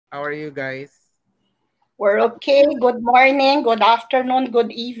How are you guys? We're okay. Good morning, good afternoon, good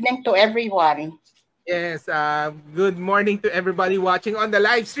evening to everyone. Yes, good morning to everybody watching on the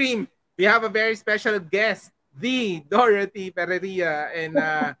live stream. We have a very special guest, the Dorothy Ferreria. And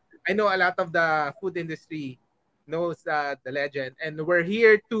I know a lot of the food industry knows the legend. And we're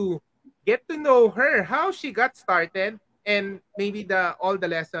here to get to know her, how she got started, and maybe the all the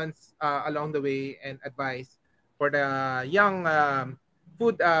lessons along the way and advice for the young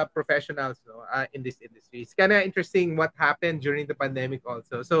food professionals, no, in this industry. It's kind of interesting what happened during the pandemic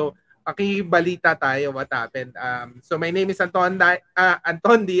also. So pakibalita tayo what happened. So my name is Anton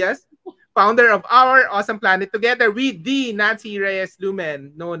Diaz, founder of Our Awesome Planet, together with the Nancy Reyes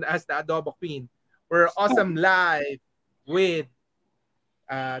Lumen, known as the Adobo Queen. We're awesome live with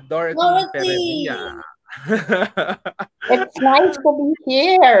Dorothy Ferreria. Dorothy! It's nice to be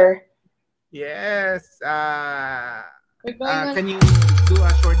here. Yes. We're going on. Can you do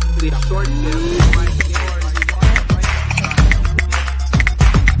a short film?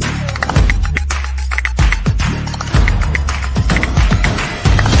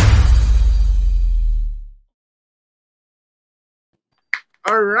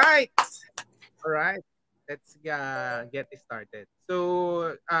 All right. All right. Let's get this started.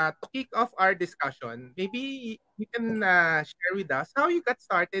 So, to kick off our discussion, maybe you can share with us how you got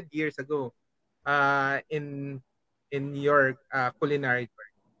started years ago in your culinary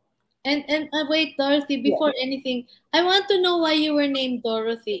career. And wait, Dorothy, Yeah. before anything, I want to know why you were named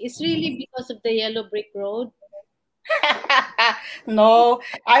Dorothy. It's really because of the yellow brick road? No,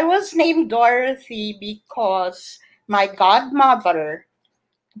 I was named Dorothy because my godmother,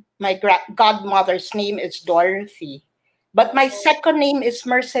 godmother's name is Dorothy. But my second name is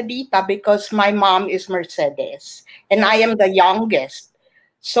MERCEDITA because my mom is Mercedes and I am the youngest.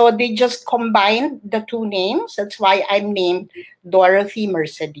 So they just combined the two names. That's why I'm named Dorothy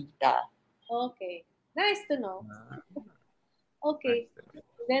MERCEDITA. Okay. Nice to know. Nice Okay. to know.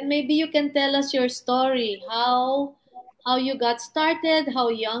 Then maybe you can tell us your story. How you got started, how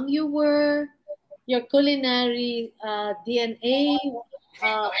young you were, your culinary DNA,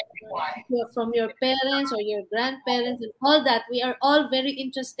 uh, from your parents or your grandparents, and all that. We are all very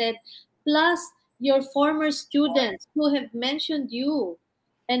interested. Plus, your former students who have mentioned you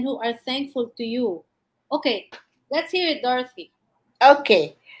and who are thankful to you. Okay, let's hear it, Dorothy.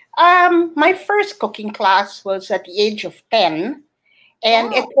 Okay. My first cooking class was at the age of 10,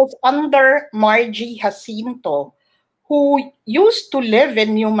 and it Wow. was under Margie Jacinto, who used to live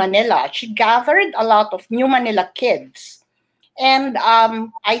in New Manila. She gathered a lot of New Manila kids. And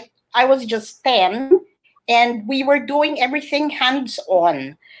I was just 10, and we were doing everything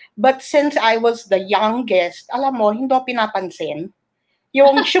hands-on. But since I was the youngest, alam mo, hindi ako pinapansin.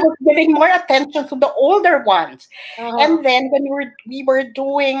 Yung she was giving more attention to the older ones. Uh-huh. And then when we were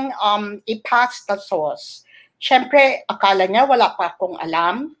doing a pasta sauce, syempre akala niya wala pa akong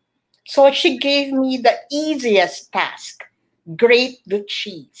alam. So she gave me the easiest task, grate the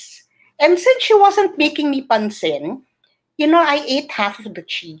cheese. And since she wasn't making me pansin, I ate half of the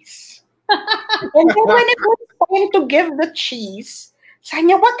cheese. And then when it was time to give the cheese,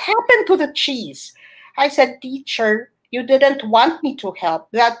 Sanya, what happened to the cheese? I said, teacher, you didn't want me to help.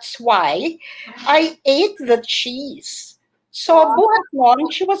 That's why I ate the cheese. So Wow. buhat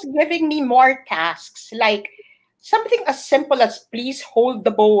nun, she was giving me more tasks, like something as simple as please hold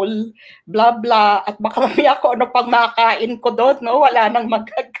the bowl, blah, blah, at baka mamaya ko ano pang makain ko doon, no? Wala nang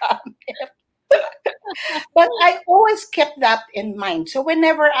magagamit. But I always kept that in mind. So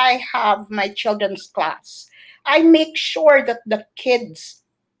whenever I have my children's class, I make sure that the kids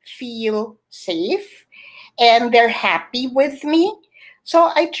feel safe and they're happy with me. So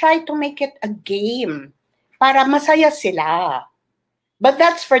I try to make it a game para masaya sila. But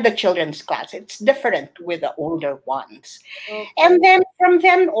that's for the children's class. It's different with the older ones. And Okay. then from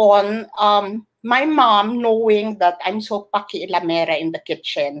then on, my mom, knowing that I'm so pakialamera in the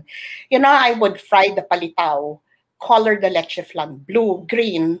kitchen, I would fry the palitaw, color the leche flan blue,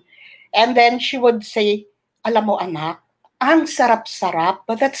 green, and then she would say, alam mo anak, ang sarap-sarap,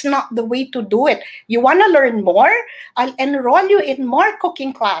 but that's not the way to do it. You want to learn more? I'll enroll you in more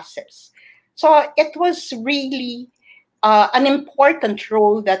cooking classes. So it was really an important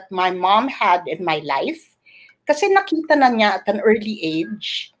role that my mom had in my life kasi nakita na niya at an early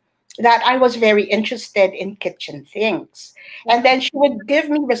age that I was very interested in kitchen things. And then she would give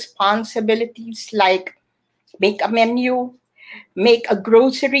me responsibilities like make a menu, make a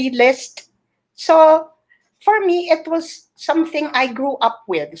grocery list. So for me, it was something I grew up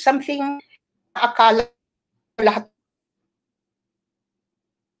with, something na akala ko lahat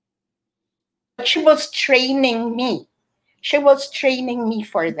but she was training me She was training me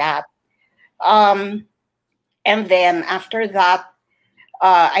for that. Um, and then after that,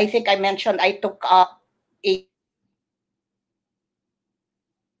 I think I mentioned I took up a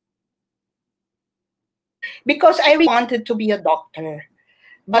because I really wanted to be a doctor.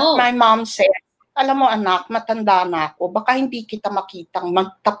 But my Oh. mom said, alam mo anak, matanda na ako, baka hindi kita makitang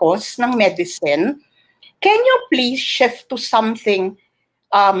magtapos ng medicine. Can you please shift to something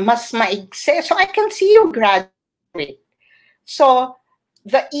mas maigse so I can see you graduate? So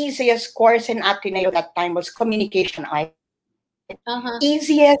the easiest course in Ateneo that time was communication art.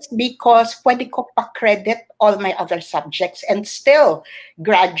 Easiest because pwede ko pa-credit all my other subjects and still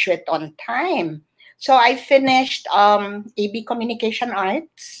graduate on time. So I finished AB Communication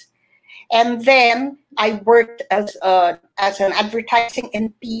Arts, and then I worked as an advertising and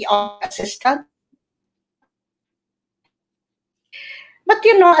PR assistant. But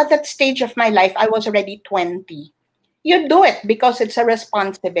you know, at that stage of my life, I was already 20. You do it because it's a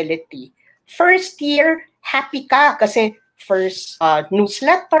responsibility. First year, happy ka kasi first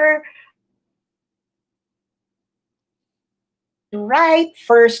newsletter, write,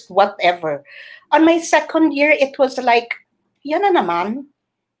 first whatever. On my second year, it was like, yan na naman,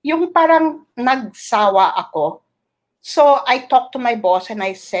 yung parang nagsawa ako. So I talked to my boss and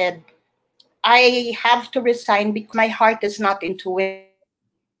I said, I have to resign because my heart is not into it.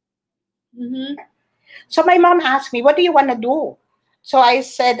 So my mom asked me, what do you want to do? So I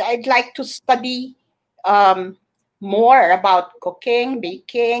said, I'd like to study more about cooking,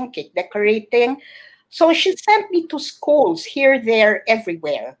 baking, cake decorating. So she sent me to schools here, there,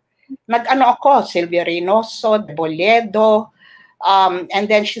 everywhere. Nag-ano ako, Silvia Reynoso, Boledo, and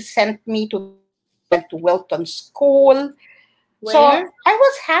then she sent me to Wilton School. Where? So I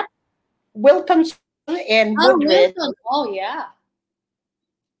was happy. Wilton School in Woodridge. Wilton. Oh, yeah.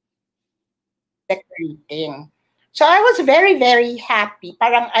 Decorating. So I was very, very happy.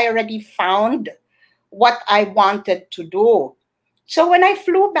 Parang I already found what I wanted to do. So when I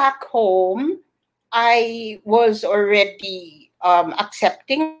flew back home, I was already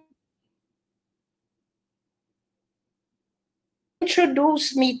accepting.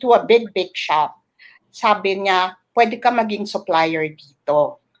 Introduced me to a big shop. Sabi niya, pwede ka maging supplier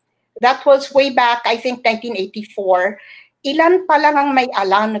dito. That was way back, I think, 1984. Ilan pa lang ang may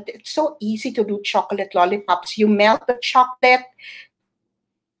alam. It's so easy to do chocolate lollipops. You melt the chocolate,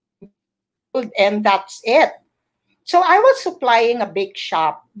 and that's it. So I was supplying a bake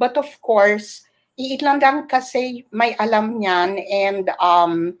shop, but of course, ilan lang kasi may alam niyan, and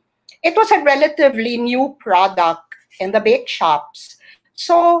it was a relatively new product in the bake shops.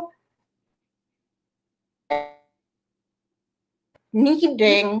 So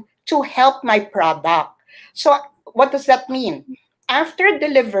needing to help my product. So what does that mean? After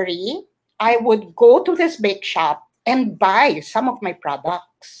delivery, I would go to this bake shop and buy some of my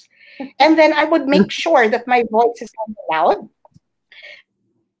products. And then I would make sure that my voice is not loud.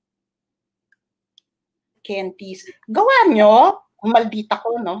 Candies, gawa nyo. Maldita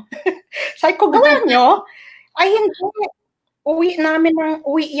ko, no? Sabi ko, gawa nyo. Ay, hindi. Uwi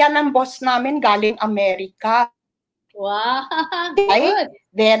yan ng boss namin galing Amerika. Wow. Good.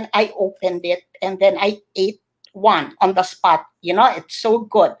 Then I opened it and then I ate one on the spot. You know, it's so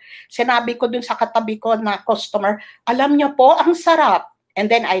good. Sinabi ko dun sa katabi ko na customer, alam nyo po, ang sarap. And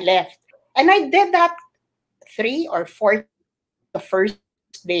then I left. And I did that 3 or 4 the first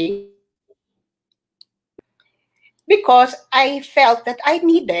day because I felt that I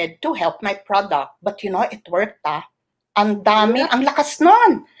needed to help my product. But you know, it worked. Ang daming, ang lakas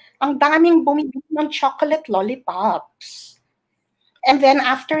nun. Ang daming bumibili ng chocolate lollipops. And then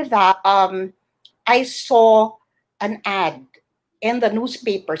after that, I saw an ad in the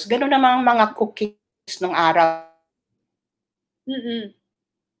newspapers. Ganun namang mga cookies nung araw.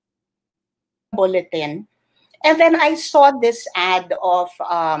 Bulletin. And then I saw this ad of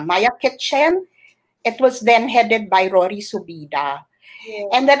Maya Kitchen. It was then headed by Rory Subida. Yeah.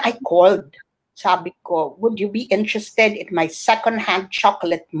 And then I called. Sabi ko, would you be interested in my second-hand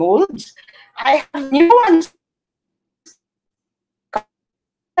chocolate molds? I have new ones.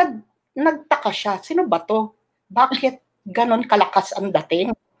 Nagtaka siya, sino ba to? Bakit ganon kalakas ang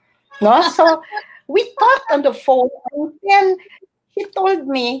dating? No? So, we talked on the phone until she told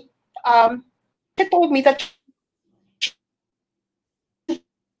me that,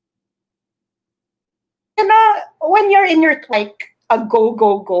 you know, when you're in your like a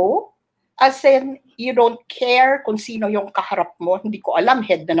go, as in, you don't care kung sino yung kaharap mo. Hindi ko alam,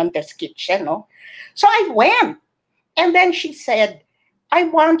 head na ng test kitchen, no? So I went. And then she said, I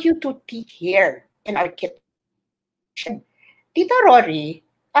want you to teach here in our kitchen. Tita Rory,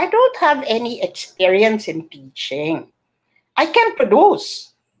 I don't have any experience in teaching. I can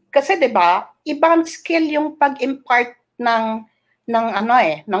produce. Kasi 'di ba, ibang skill yung pag-impart ng ano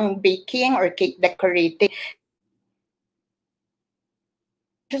ng baking or cake decorating.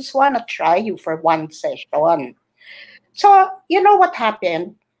 Just want to try you for one session. So, you know what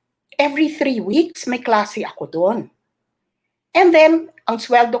happened? Every 3 weeks, may klase ako doon. And then, ang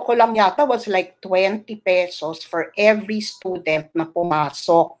sweldo ko lang yata was like 20 pesos for every student na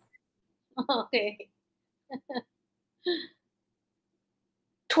pumasok. Okay.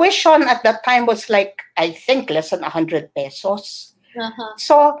 Tuition at that time was like, I think, less than 100 pesos. Uh-huh.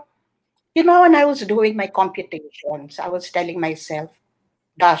 So, you know, when I was doing my computations, I was telling myself,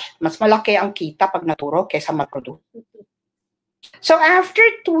 gosh, mas malaki ang kita pag naturo kaysa mag-produce. So after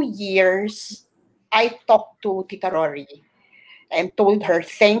 2 years, I talked to Tita Rory and told her,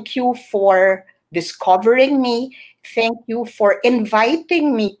 thank you for discovering me. Thank you for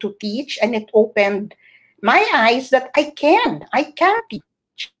inviting me to teach. And it opened my eyes that I can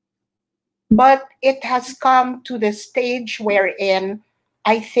teach. But it has come to the stage wherein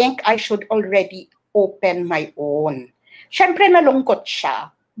I think I should already open my own. Siyempre nalungkot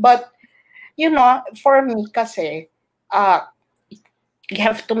siya. But, you know, for me kasi, you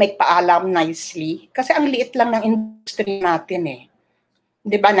have to make paalam nicely. Kasi ang liit lang ng industry natin eh.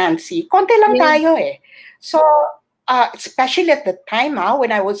 Di ba, Nancy? Konti lang tayo eh. So, especially at the time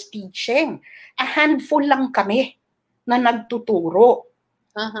when I was teaching, a handful lang kami na nagtuturo.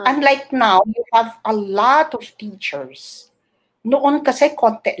 Unlike now, you have a lot of teachers. Noon kasi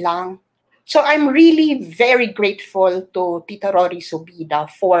konti lang. So I'm really very grateful to Tita Rory Subida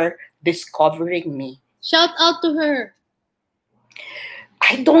for discovering me. Shout out to her.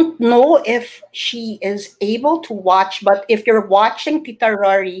 I don't know if she is able to watch, but if you're watching Tita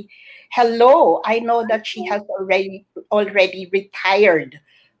Rory, hello. I know that she has already retired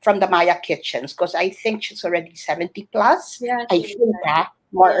from the Maya Kitchens because I think she's already 70 plus. Yeah, I feel that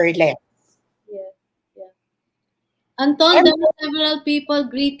more or less. Yeah, yeah. Anton, there are several people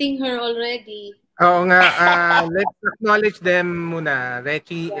greeting her already. Oo nga, let's acknowledge them muna.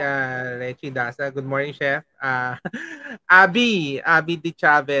 Rechi Dasa, good morning, Chef. Abby Di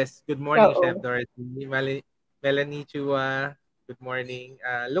Chavez, good morning, Chef Dorothy. Melanie Chua, good morning.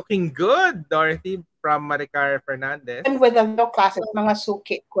 Looking good, Dorothy, from Maricar Fernandez. And with the video classes, mga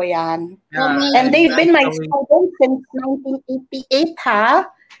suki ko yan. Yeah, and they've been my students since 1988, ha?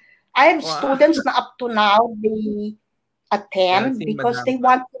 I have students na up to now, they attend because they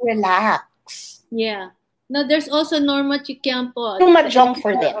want to relax. Yeah. No, there's also Norma Chiquiampo. Too mahjong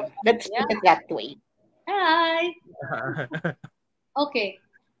for them. Let's put it that way. Hi. Okay.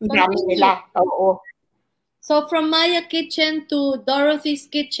 Marami nila. Oo. So from Maya Kitchen to Dorothy's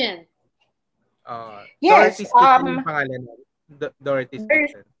Kitchen. Yes. Dorothy's Kitchen yung pangalan. Dorothy's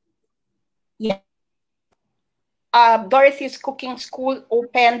Kitchen. Yeah. Dorothy's Cooking School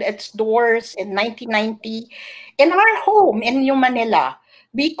opened its doors in 1990. In our home in New Manila,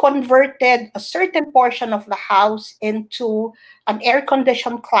 we converted a certain portion of the house into an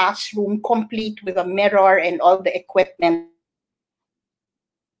air-conditioned classroom complete with a mirror and all the equipment.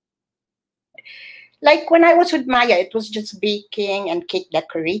 Like when I was with Maya, it was just baking and cake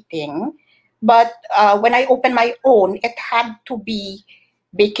decorating. But when I opened my own, it had to be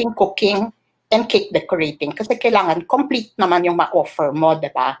baking, cooking, and cake decorating. Kasi kailangan complete naman yung ma-offer mo,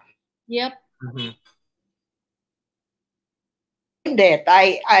 diba? Yep.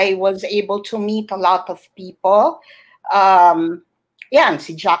 I was able to meet a lot of people. Yan,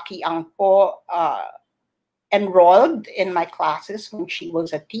 si Jackie Ang po enrolled in my classes when she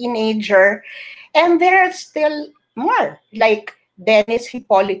was a teenager. And there are still more, like Dennis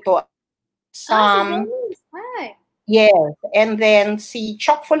Hipolito. Hi. Yes, and then si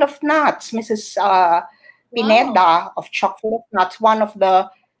Chock Full of Nuts, Mrs. Pineda of Chock Full of Nuts, one of the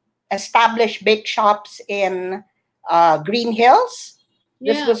established bake shops in Green Hills.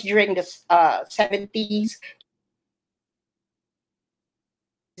 This was during the 70s.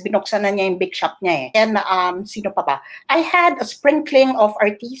 Binuksan na niya yung bake shop niya eh. And sino pa ba? I had a sprinkling of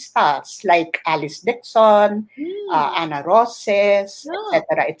artistas like Alice Dixon, Ana Roses,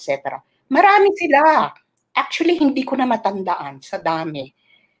 etc., etc. Marami sila. Actually, hindi ko na matandaan sa dami.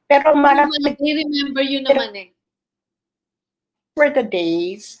 Pero I remember you naman eh. Were the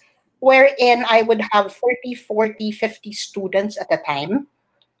days wherein I would have 30, 40, 50 students at a time.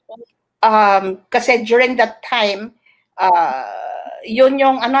 Kasi during that time, yun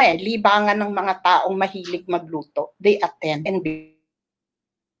yung libangan ng mga taong mahilig magluto. They attend and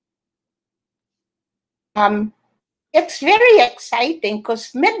it's very exciting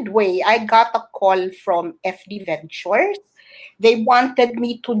because midway, I got a call from FD Ventures. They wanted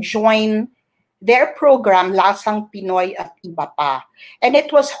me to join their program, Lasang Pinoy at Iba Pa. And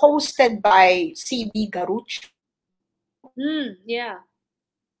it was hosted by C.B. Garuch. Yeah.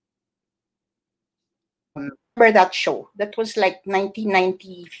 Remember that show? That was like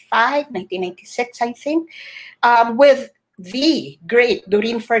 1995, 1996, I think, with the great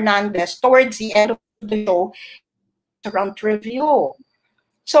Doreen Fernandez. Towards the end of the show, restaurant review.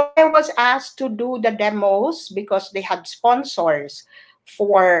 So I was asked to do the demos because they had sponsors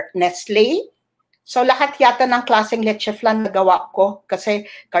for Nestle. So lahat yata ng klaseng leche flan nagawa ko kasi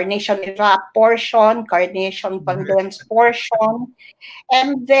carnation wrap portion, carnation condensed portion.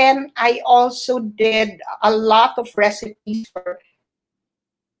 And then I also did a lot of recipes for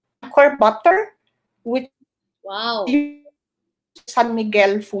Anchor Butter, which San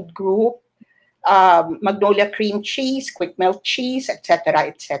Miguel Food Group, Magnolia Cream Cheese, Quick Melt Cheese,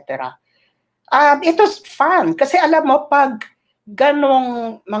 etc., etc. It was fun kasi alam mo, pag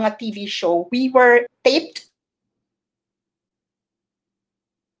ganong mga TV show, we were taped.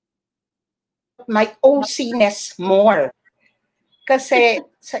 My OC-ness more. Kasi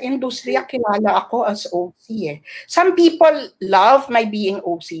sa industriya, kilala ako as OC eh. Some people love my being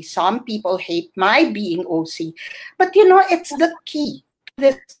OC. Some people hate my being OC. But you know, it's the key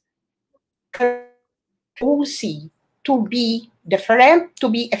to this OC to be different, to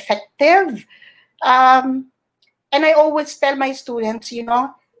be effective. And I always tell my students, you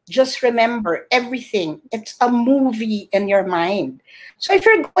know, just remember everything. It's a movie in your mind. So if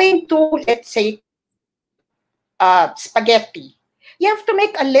you're going to, let's say, spaghetti, you have to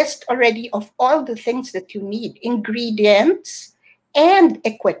make a list already of all the things that you need, ingredients and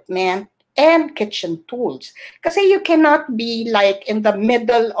equipment and kitchen tools. Kasi you cannot be like in the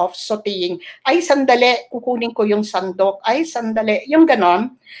middle of sauteing, ay sandali, kukunin ko yung sandok, ay sandali, yung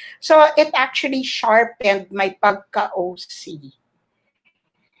ganon. So it actually sharpened my pagka-OC.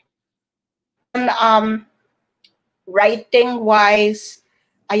 And writing-wise,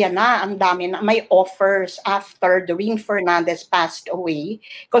 ayan na, ang dami na. May offers after Doreen Fernandez passed away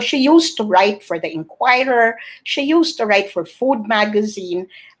because she used to write for the Inquirer. She used to write for Food Magazine.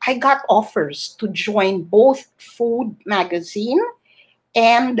 I got offers to join both Food Magazine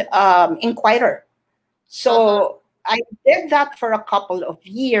and Inquirer. So I did that for a couple of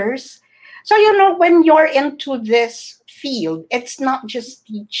years. So, you know, when you're into this field, it's not just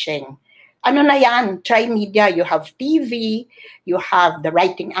teaching. Ano na yan, tri-media, you have TV, you have the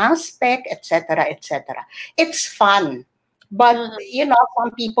writing aspect, etc., etc. It's fun. But, you know,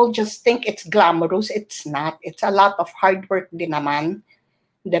 some people just think it's glamorous. It's not. It's a lot of hard work din naman.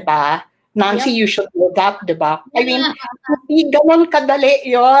 Diba? Nancy, you should know that, diba? I mean, hindi ganun kadali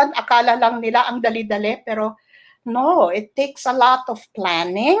yon. Akala lang nila ang dali-dali. Pero, no, it takes a lot of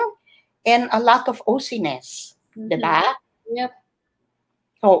planning and a lot of OC-ness. Diba? Yep.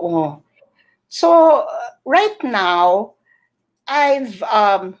 Oo. So right now, I've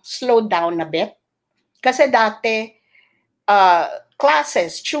slowed down a bit. Kasi dati,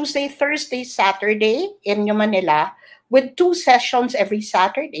 classes, Tuesday, Thursday, Saturday in New Manila, with 2 sessions every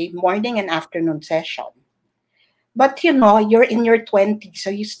Saturday, morning and afternoon session. But you know, you're in your 20s, so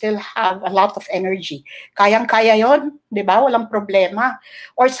you still have a lot of energy. Kayang-kaya yon, di ba? Walang problema.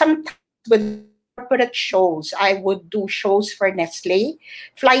 Or sometimes with corporate shows. I would do shows for Nestle.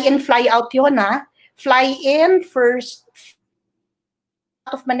 Fly in, fly out yun, ha? Fly in first,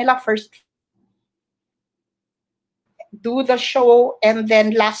 out of Manila first, do the show, and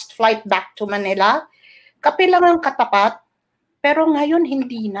then last flight back to Manila. Kape lang ang katapat, pero ngayon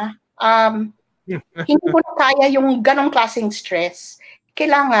hindi na. Hindi ko na kaya yung ganong klaseng stress.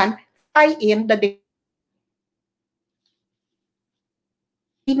 Kailangan fly in the day.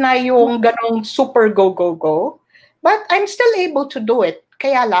 Na yung ganong super go. But I'm still able to do it.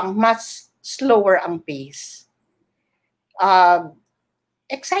 Kaya lang, mas slower ang pace.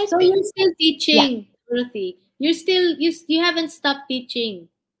 Exciting. So you're still teaching, Dorothy. You haven't stopped teaching.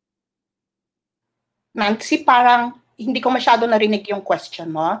 Nancy, parang hindi ko masyado narinig yung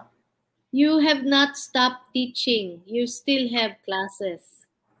question mo. You have not stopped teaching. You still have classes.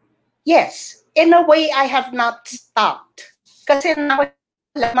 Yes. In a way, I have not stopped. Kasi now,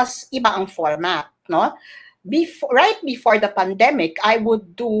 mas iba ang format, no? Right before the pandemic, I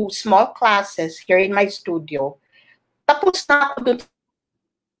would do small classes here in my studio. Tapos na ako dun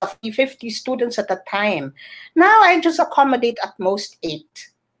 50 students at a time. Now, I just accommodate at most 8.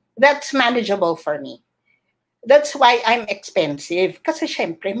 That's manageable for me. That's why I'm expensive. Kasi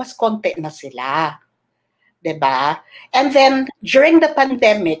syempre, mas konti na sila. Diba? And then, during the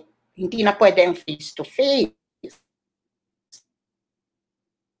pandemic, hindi na pwede ang face-to-face.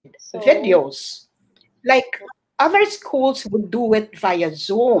 Videos. Like, other schools would do it via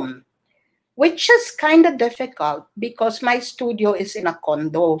Zoom. which is kind of difficult because my studio is in a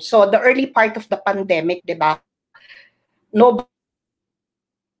condo. So the early part of the pandemic, di ba? Nobody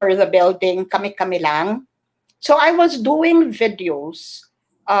for the building, kami-kami lang. So I was doing videos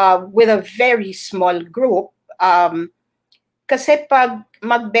with a very small group. Kasi pag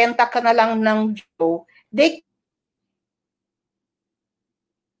magbenta ka na lang ng video, they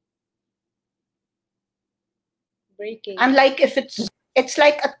Breaking. unlike if it's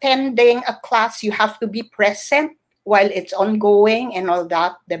like attending a class, you have to be present while it's ongoing and all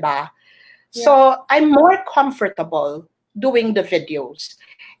that, diba? Yeah. So I'm more comfortable doing the videos.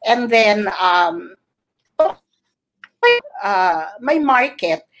 And then my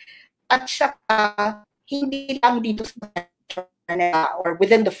market at saka hindi lang dito sa Manila or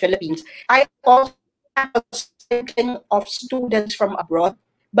within the Philippines. I also have a sampling of students from abroad,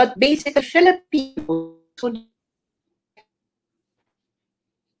 but basically Filipinos who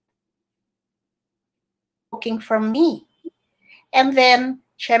looking from me. And then,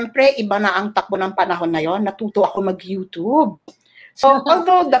 syempre, iba na ang takbo ng panahon na yon. Natuto ako mag-YouTube. So,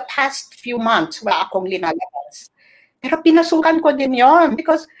 although the past few months, wala akong linalabas, pero pinasukan ko din yon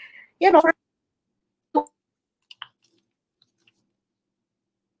because, you know,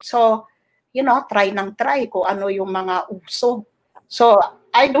 so, you know, try ng try kung ano yung mga uso. So,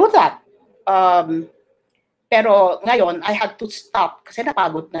 I do that. Pero ngayon, I had to stop kasi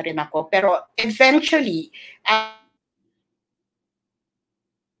napagod na rin ako. Pero eventually,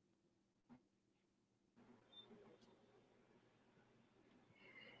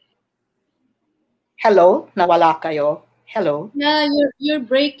 hello? Nawala kayo? Hello? Yeah, you're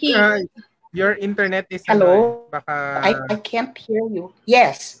breaking. Your internet is hello? Baka, I can't hear you.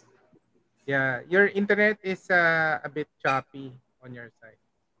 Yes. Yeah, your internet is a bit choppy on your side.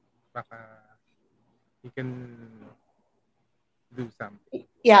 Baka you can do something.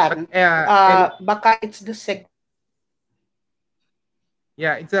 Yeah. But, baka it's the signal.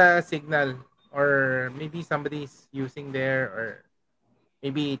 Yeah, it's a signal, or maybe somebody's using there, or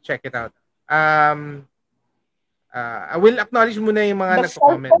maybe check it out. I will acknowledge muna yung mga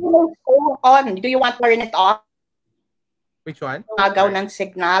nagko-comment. On. Do you want to turn it off? Which one? Agaw ng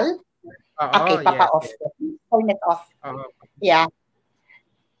signal. Okay, papa-off. Yes. Turn it off. Yeah.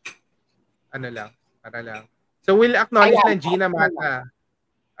 Ano lang, para lang. So we'll acknowledge na Gina Mata.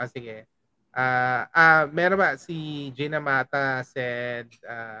 Sige. Meron ba si Gina Mata said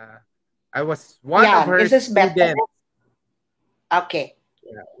I was one of her students. Okay.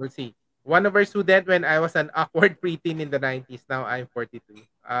 Yeah, we'll see. One of her students when I was an awkward preteen in the 90s. Now I'm 42.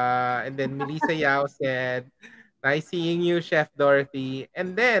 And then Melissa Yao said, nice seeing you, Chef Dorothy.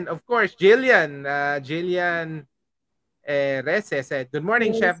 And then, of course, Jillian Rese said, good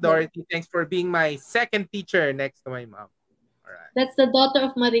morning, Chef Dorothy. Thanks for being my second teacher next to my mom. All right. That's the daughter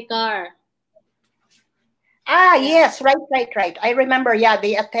of Maricar. Yes, right. I remember,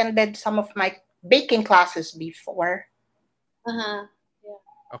 they attended some of my baking classes before. Yeah.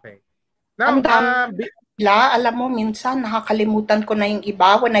 Okay. Now, alam mo, minsan nakakalimutan ko na yung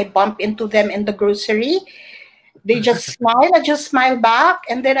iba when I bump into them in the grocery. They just smile, I just smile back,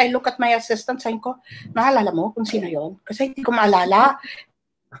 and then I look at my assistant, sabi ko, naalala mo kung sino yon? Kasi hindi ko maalala.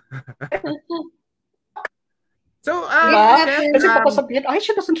 So, Chef, kasi papasabihin,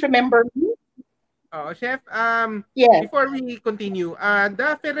 she doesn't remember me. Chef, yes. Before we continue,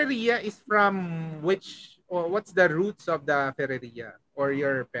 the Ferreria is from which, or what's the roots of the Ferreria, or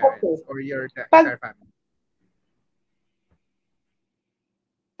your parents, or your entire family?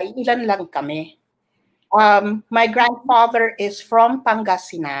 Ilan lang kami. My grandfather is from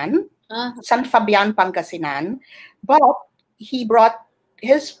Pangasinan, San Fabian, Pangasinan, but he brought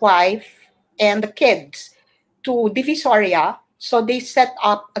his wife and the kids to Divisoria, so they set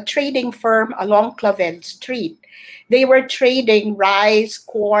up a trading firm along Claved Street. They were trading rice,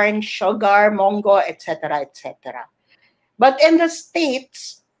 corn, sugar, mongo, etc., etc. But in the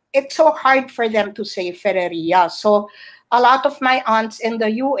States, it's so hard for them to say Ferreria. So a lot of my aunts in the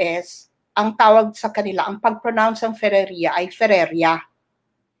U.S., ang tawag sa kanila, ang pag-pronounce ng Ferreria ay Ferreria.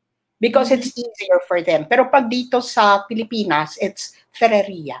 Because it's easier for them. Pero pag dito sa Pilipinas, it's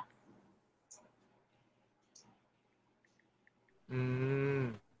Ferreria.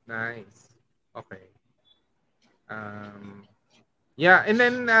 Nice. Okay. Yeah, and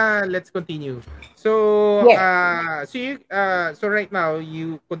then let's continue. So, so right now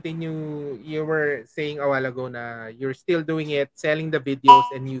you continue. You were saying a while ago na you're still doing it, selling the videos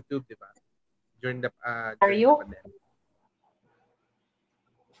and YouTube, diba? During the pandemic.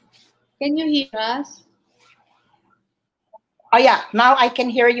 Can you hear us? Oh yeah, now I can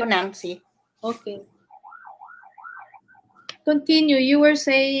hear you, Nancy. Okay. Continue. You were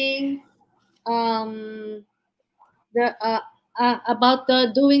saying. the about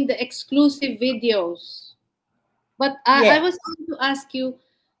the doing the exclusive videos. But I Yes, was going to ask you,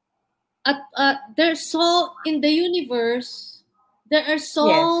 there's so in the universe, there are yes.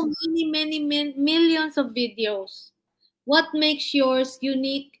 so many millions of videos. What makes yours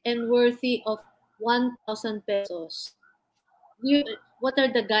unique and worthy of 1,000 pesos? You, what are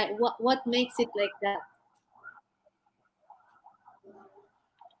the guy? What makes it like that?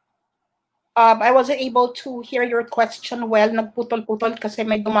 I wasn't able to hear your question well. Nagputol-putol kasi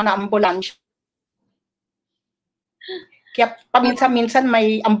may dumaan na ambulansya. Kaya paminsan-minsan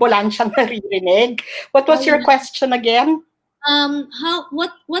may ambulansyang naririnig. What was your question again? How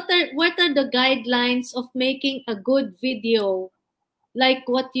what are the guidelines of making a good video like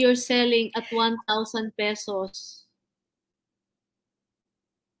what you're selling at 1,000 pesos?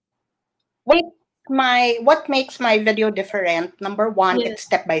 What makes my video different? Number one, Yes. it's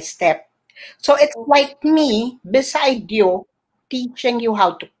step by step. So it's like me beside you, teaching you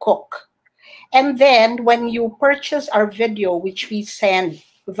how to cook. And then when you purchase our video, which we send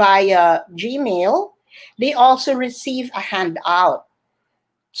via Gmail, they also receive a handout.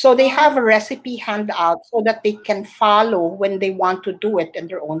 So they have a recipe handout so that they can follow when they want to do it in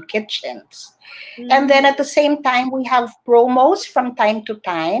their own kitchens. And then at the same time, we have promos from time to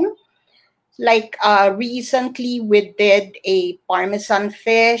time. Like recently, we did a Parmesan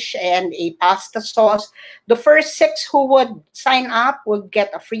fish and a pasta sauce. The first 6 who would sign up would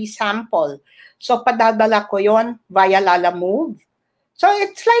get a free sample. So padadala ko yon via Lala Move. So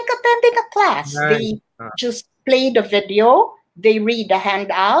it's like attending a class. Nice. They just play the video, they read the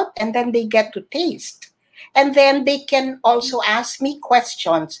handout, and then they get to taste. And then they can also ask me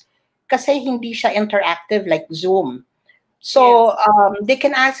questions kasi hindi siya interactive like Zoom. So they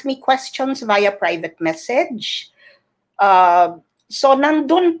can ask me questions via private message. So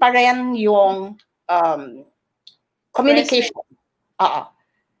nandun pa rin yung communication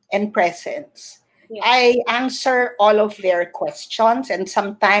and presence. Yeah. I answer all of their questions, and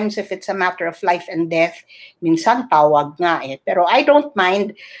sometimes if it's a matter of life and death, minsan tawag nga eh. Pero I don't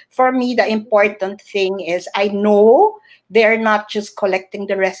mind. For me, the important thing is I know they're not just collecting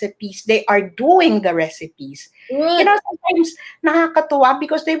the recipes, they are doing the recipes. Good. You know, sometimes nakakatuwa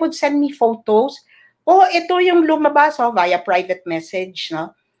because they would send me photos. Oh, ito yung lumabas via private message,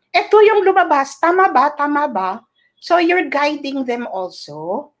 no? Ito yung lumabas, tama ba? Tama ba? So you're guiding them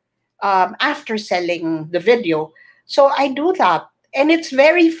also after selling the video. So I do that, and it's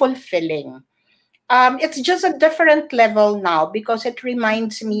very fulfilling. It's just a different level now because it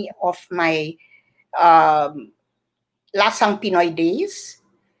reminds me of my Lasang Pinoy days.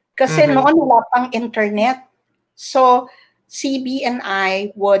 Kasi noon wala pang internet. So CB and I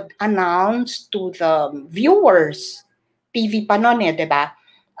would announce to the viewers, TV pa noon eh, diba?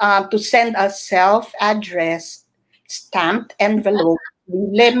 To send a self-addressed stamped envelope.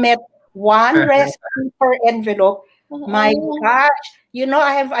 We limit 1 recipe per envelope. My gosh, you know,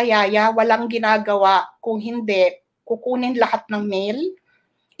 I have ayaya, walang ginagawa kung hindi kukunin lahat ng mail,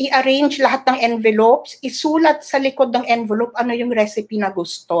 i-arrange lahat ng envelopes, isulat sa likod ng envelope ano yung recipe na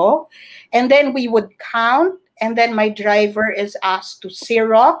gusto, and then we would count, and then my driver is asked to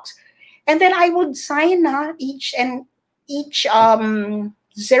Xerox, and then I would sign each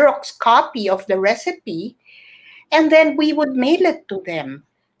Xerox copy of the recipe, and then we would mail it to them.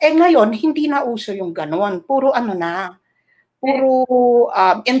 Eh ngayon, hindi na uso yung ganon. Puro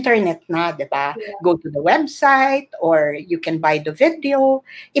internet na, diba? Yeah. Go to the website or you can buy the video.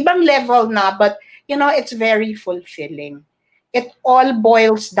 Ibang level na, but you know, it's very fulfilling. It all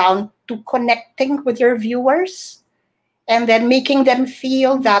boils down to connecting with your viewers and then making them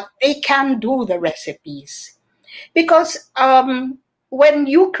feel that they can do the recipes. Because when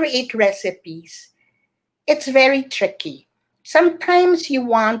you create recipes, it's very tricky. Sometimes you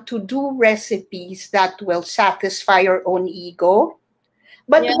want to do recipes that will satisfy your own ego.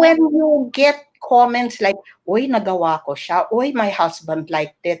 But when you get comments like, "Uy, nagawa ko siya. Uy, my husband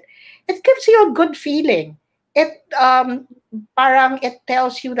liked it," it gives you a good feeling. It parang it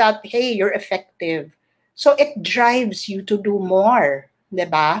tells you that, hey, you're effective. So it drives you to do more,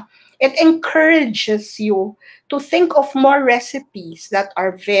 diba? It encourages you to think of more recipes that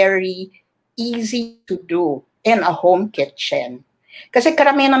are very easy to do in a home kitchen. Kasi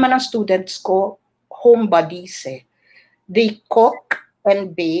karamihan naman ng students ko, homebodies eh. They cook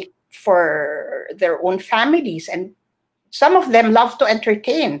and bake for their own families, and some of them love to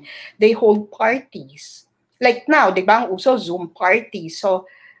entertain. They hold parties. Like now, di ba, ang uso Zoom party. So,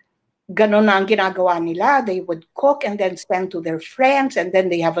 ganon na ang ginagawa nila. They would cook and then send to their friends, and then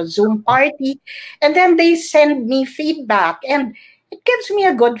they have a Zoom party, and then they send me feedback. And it gives me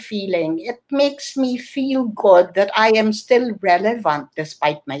a good feeling. It makes me feel good that I am still relevant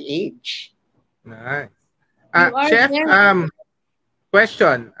despite my age. Nice. You are Chef, there.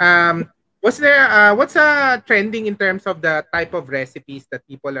 question. What's trending in terms of the type of recipes that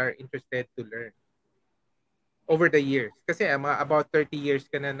people are interested to learn over the years? Kasi about 30 years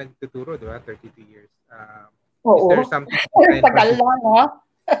ka na nagtuturo, di ba? 32 years. Is there Oo. something Tagal lang, ha?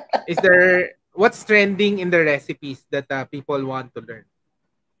 Is there what's trending in the recipes that people want to learn?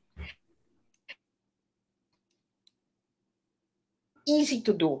 Easy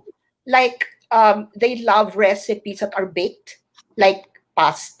to do. Like, they love recipes that are baked, like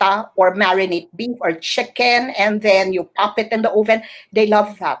pasta or marinate beef or chicken, and then you pop it in the oven. They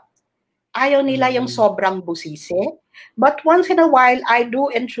love that. Ayaw nila yung sobrang busisi. But once in a while, I do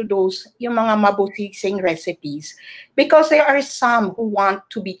introduce yung mga mabusising recipes because there are some who want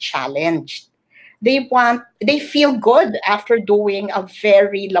to be challenged. They feel good after doing a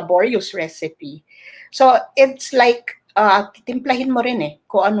very laborious recipe. So it's like, titimplahin mo rin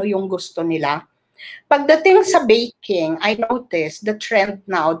kung ano yung gusto nila. Pagdating sa baking, I noticed the trend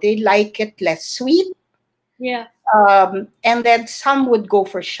now, they like it less sweet. Yeah. And then some would go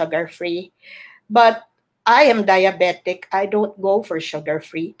for sugar-free. But I am diabetic. I don't go for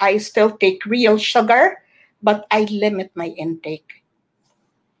sugar-free. I still take real sugar, but I limit my intake.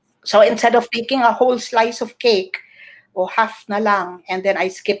 So instead of taking a whole slice of cake, o half na lang, and then I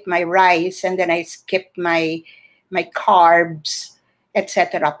skip my rice, and then I skip my carbs,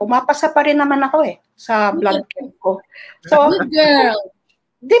 etc. Pumapasa pa rin naman ako sa blood chem ko. So, good girl.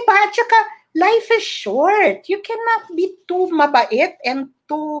 Diba? Tsaka, life is short. You cannot be too mabait and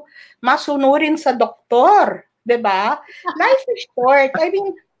too masunurin sa doktor. Diba? Life is short. I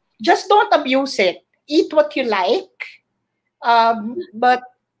mean, just don't abuse it. Eat what you like, but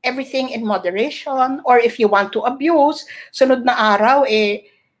everything in moderation. Or if you want to abuse, sunod na araw,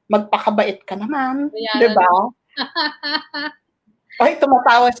 magpakabait ka naman. Yeah, diba? Ay,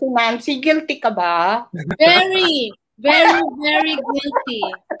 tumatawa si Nancy. Guilty ka ba? Very, very, very guilty.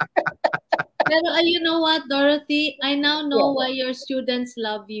 Pero you know what, Dorothy? I now know why your students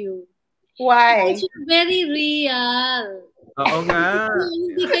love you. Why? Because you're very real. Oo nga.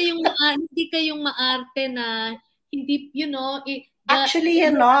 Hindi kayong maarte na hindi, actually,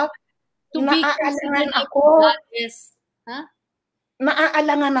 to be naaalangan ako. Goddess. Huh?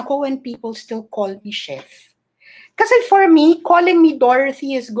 Naaalangan ako when people still call me chef. Kasi for me, calling me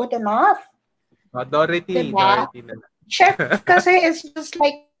Dorothy is good enough. Dorothy. Diba? Dorothy na. Chef kasi is just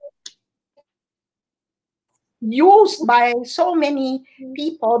like used by so many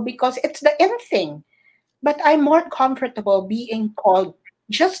people because it's the in thing. But I'm more comfortable being called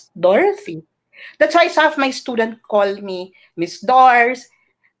just Dorothy. That's why some of my students call me Miss Dors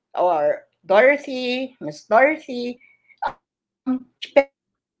or Dorothy, Miss Dorothy.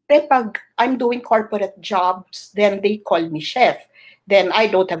 Pag I'm doing corporate jobs, then they call me chef. Then I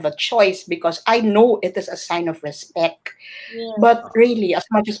don't have a choice because I know it is a sign of respect. Yeah. But really, as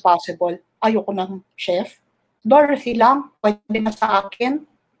much as possible, ayoko ng chef. Dorothy lang, pwede na sa akin.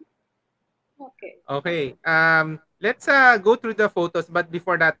 Okay. Let's go through the photos, but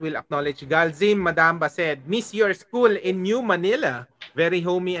before that, we'll acknowledge Galzim Madamba said, "Miss your school in New Manila. Very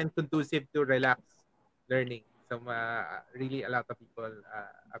homey and conducive to relax learning." So really a lot of people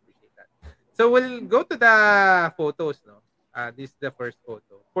appreciate that. So we'll go to the photos. No, this is the first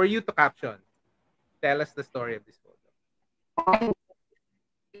photo for you to caption. Tell us the story of this photo.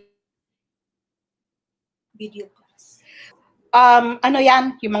 Video class. Ano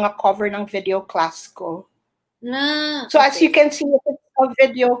yan? Yung mga cover ng video class ko. So as you can see, it's a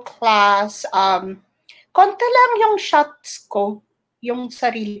video class. Konti lang yung shots ko, yung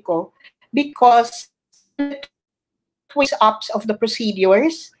sarili ko, because twist-ups of the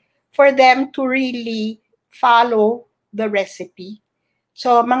procedures for them to really follow the recipe.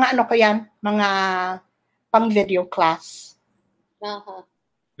 So mga ano ko yan, mga pang video class.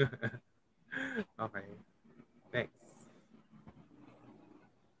 Okay. Next.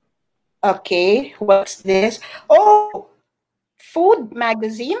 Okay, what's this? Oh, food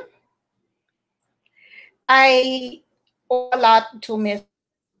magazine. I owe a lot to Miss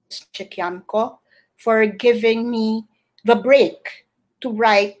Chikianko for giving me the break to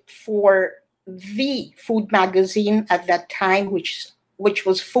write for the food magazine at that time, which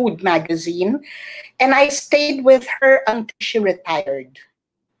was Food Magazine. And I stayed with her until she retired.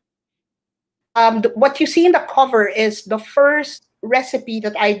 What you see in the cover is the first recipe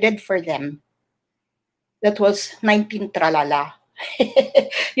that I did for them. That was 19 Tralala.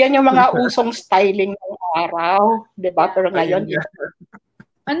 Yan yung mga usong styling ng araw, diba? Pero ngayon,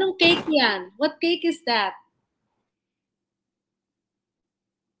 anong cake yan? What cake is that?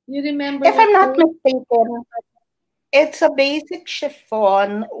 You remember If what I'm not it is? mistaken, it's a basic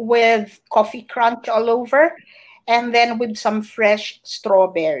chiffon with coffee crunch all over, and then with some fresh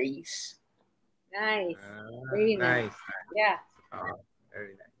strawberries. Nice. Very nice. Nice. Yeah. Oh,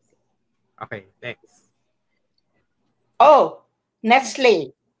 very nice. Okay, next. Oh,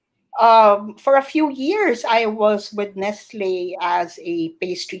 Nestle. For a few years, I was with Nestle as a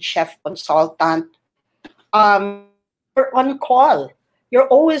pastry chef consultant. You're on call. You're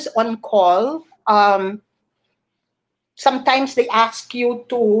always on call. Sometimes they ask you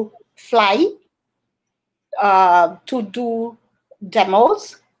to fly to do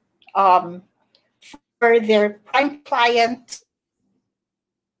demos for their prime clients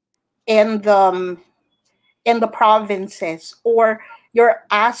in the provinces, or you're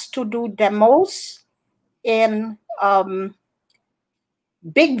asked to do demos in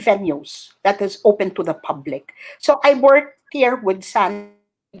big venues that is open to the public. So I worked here with Sandy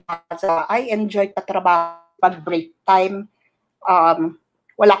Plaza. I enjoyed katrabaho pag break time.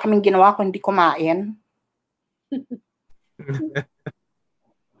 Wala kaming ginawa kundi kumain.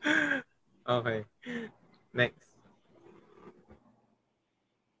 Okay, next.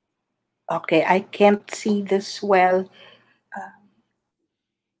 Okay, I can't see this well.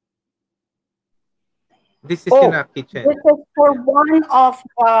 This is in a Oh, kitchen. this is for Yeah. one of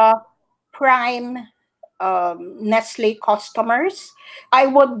the prime Nestle customers. I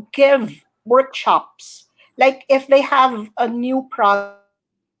would give workshops. Like if they have a new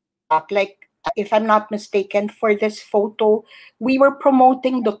product, like if I'm not mistaken, for this photo, we were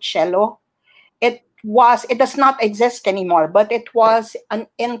promoting the cello. It does not exist anymore, but it was an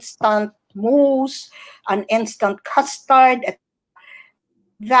instant mousse, an instant custard,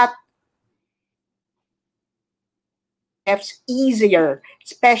 that chefs easier,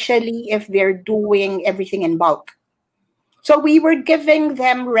 especially if they're doing everything in bulk. So we were giving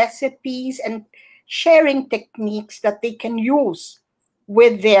them recipes and sharing techniques that they can use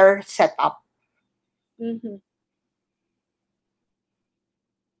with their setup. Mm-hmm.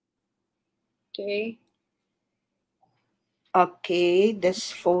 Okay. Okay,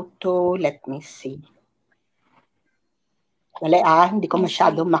 this photo, let me see. Wala hindi ko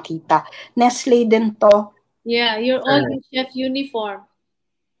masyado makita. Nestle din to. Yeah, you're all in chef uniform.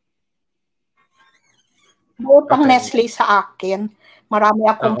 Both ang Okay. Nestle sa akin. Marami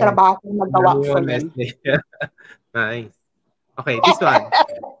akong Oo. trabaho nagawa Dami mo, for them. Nestle. Nice. Okay, this one.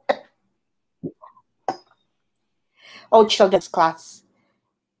 Oh, children's class.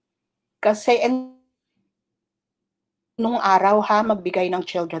 Kasi nung araw magbigay ng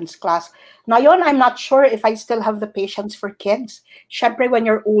children's class. Ngayon, I'm not sure if I still have the patience for kids. Syempre, when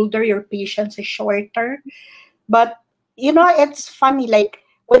you're older, your patience is shorter. But, it's funny, like,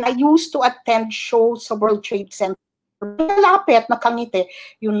 when I used to attend shows sa World Trade Center, malapit, nakangiti,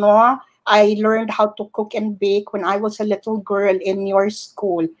 I learned how to cook and bake when I was a little girl in your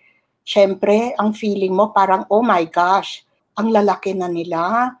school. Syempre, ang feeling mo parang, oh my gosh, ang lalaki na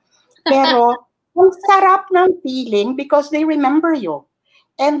nila. Pero, ang sarap ng feeling because they remember you.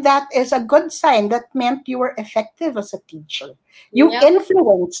 And that is a good sign. That meant you were effective as a teacher. You Yep.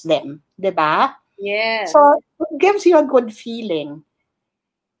 influenced them, di ba? Yes. So, it gives you a good feeling.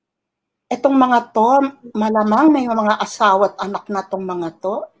 Itong mga to, malamang may mga asawa at anak na tong mga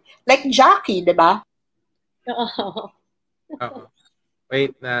to. Like Jackie, di ba? Oo. Oo.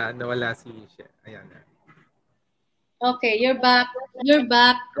 Wait, nawala si Chef. Ayan na. Okay, you're back. You're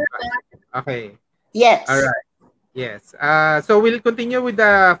back. Okay. Yes. All right. Yes. So we'll continue with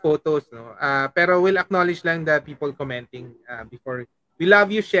the photos, no? Pero we'll acknowledge lang the people commenting before. We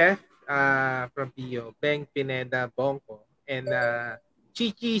love you, Chef. From Pio, Beng Pineda Bongko, and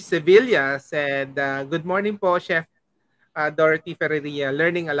Chichi Sevilla said, "Good morning po, Chef Dorothy Ferreria.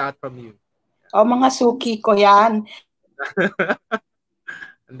 Learning a lot from you." O, mga suki ko yan.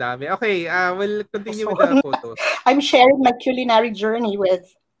 Ang dami. Okay, we'll continue with the photos. I'm sharing my culinary journey with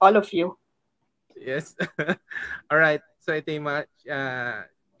all of you. Yes. All right. So ito yung mga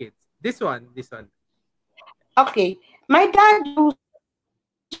kids. This one. Okay. My dad used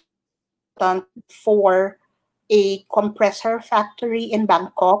for a compressor factory in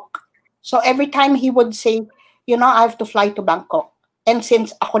Bangkok. So every time he would say, I have to fly to Bangkok. And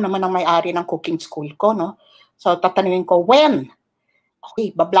since ako naman ang may-ari ng cooking school ko, no? So tatanungin ko, when?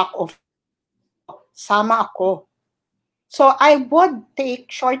 Okay, ba-block off. Sama ako. So I would take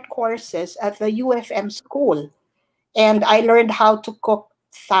short courses at the U.S.A school. And I learned how to cook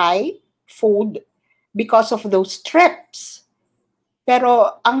Thai food because of those trips.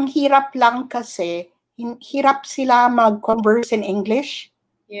 Pero ang hirap lang kasi, hirap sila mag-converse in English.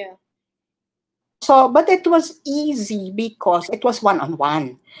 Yeah. So, but it was easy because it was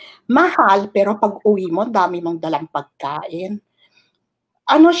one-on-one. Mahal, pero pag uwi mo, dami mong dalang pagkain.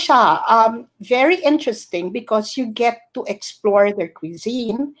 Ano siya, very interesting because you get to explore their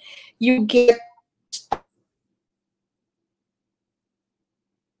cuisine. You get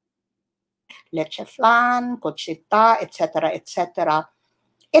leche flan, cochita, etc., etc.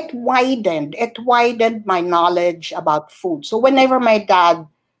 It widened my knowledge about food. So whenever my dad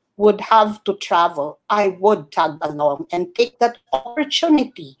would have to travel, I would tag along and take that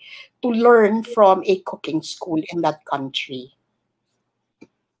opportunity to learn from a cooking school in that country.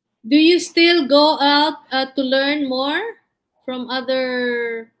 Do you still go out to learn more from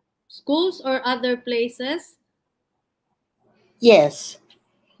other schools or other places? Yes,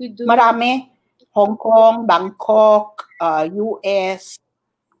 You do. marami. Hong Kong, Bangkok, US.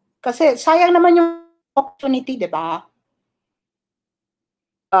 Kasi sayang naman yung opportunity, di ba?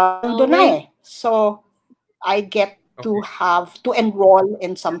 Doon na eh. So, I get to have to enroll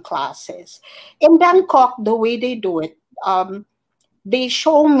in some classes. In Bangkok, the way they do it, they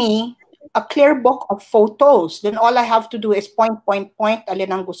show me a clear book of photos. Then all I have to do is point,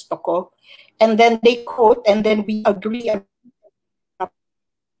 alin ang gusto ko. And then they quote, and then we agree,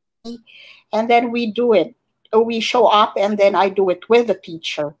 and then we do it. We show up, and then I do it with the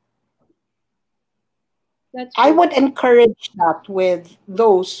teacher. I would encourage that with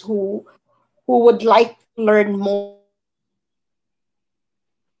those who would like to learn more.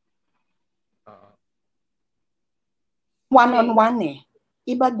 One-on-one eh.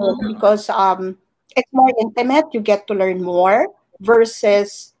 Iba doon because it's more intimate. You get to learn more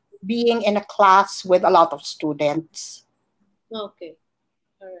versus being in a class with a lot of students. Okay.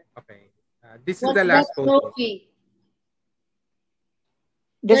 All right. Okay. This is the last photo. Trophy?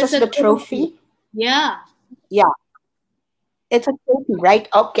 This is the trophy? Yeah. Yeah. It's a trophy, right?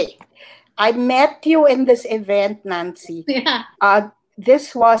 Okay. I met you in this event, Nancy. Yeah.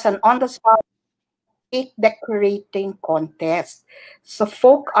 This was an on-the-spot cake decorating contest. So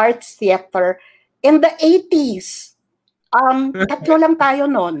folk arts theater in the 80s. Tatlo lang tayo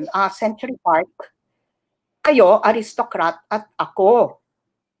noon, Century Park. Kayo, aristocrat, at ako.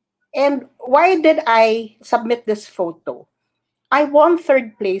 And why did I submit this photo? I won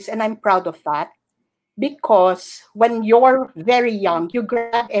 3rd place and I'm proud of that because when you're very young, you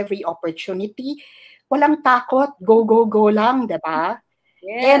grab every opportunity. Walang takot, go, go, go lang, diba?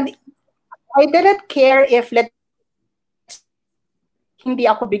 Yes. And I didn't care if hindi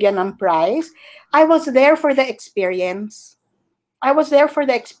ako bigyan ng prize. I was there for the experience.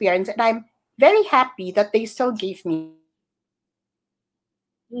 And I'm very happy that they still gave me.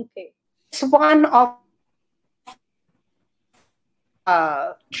 Okay. It's one of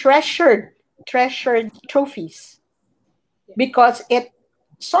treasured trophies because it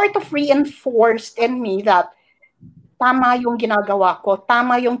sort of reinforced in me that tama yung ginagawa ko,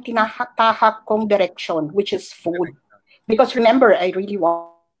 tama yung tinatahak kong direction, which is food. Because remember, I really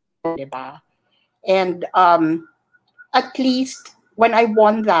want, diba? And at least when I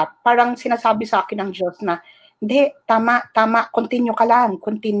won that, parang sinasabi sa akin ng Diyos na, hindi, tama, continue ka lang,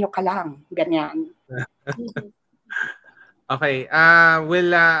 ganyan. Okay,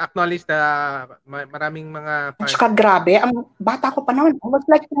 we'll acknowledge the maraming mga fans. Tsaka grabe, ang bata ko pa noon, I was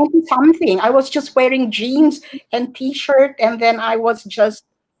like 20-something. I was just wearing jeans and t-shirt and then I was just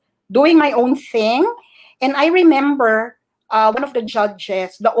doing my own thing. And I remember one of the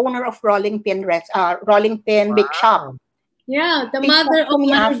judges, the owner of Rolling Pin Bakeshop. Yeah, the mother of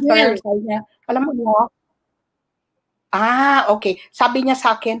after, niya, alam mo, okay. Sabi niya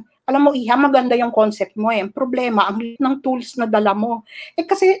sa akin, alam mo, Iha, maganda yung concept mo eh. Ang problema, ang liit ng tools na dala mo. Eh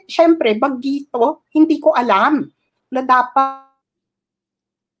kasi, syempre, bagito, hindi ko alam na dapat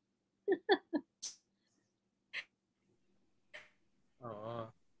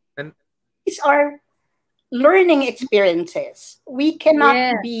And these are learning experiences. We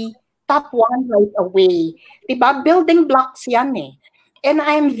cannot be top 1 right away. Diba? Building blocks yan eh. And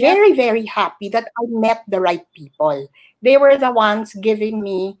I'm very, very happy that I met the right people. They were the ones giving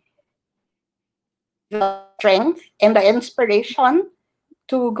me the strength and the inspiration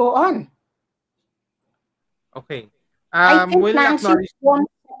to go on. Okay. I think Nancy won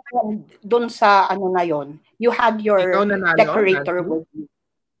dun sa ano na yon. You had your decorator with you.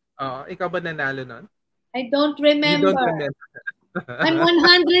 Ikaw ba nanalo nun? I don't remember. You don't remember. I'm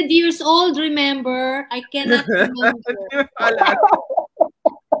 100 years old, remember? I cannot remember.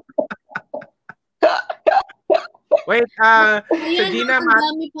 Wait, so Gina,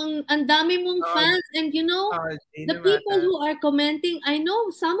 ang dami mong fans, and you know, the people who are commenting, I know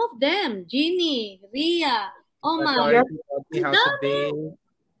some of them. Jeannie, Ria, Omar.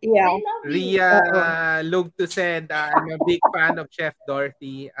 Yeah. I love you. Ria Oo. Lugto said, I'm a big fan of Chef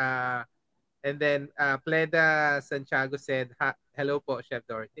Dorothy. And then Pleda Santiago said, hello po, Chef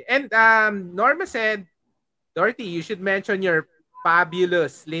Dorothy. And Norma said, Dorothy, you should mention your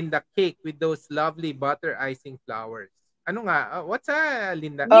fabulous Linda cake with those lovely butter icing flowers. Ano nga? What's a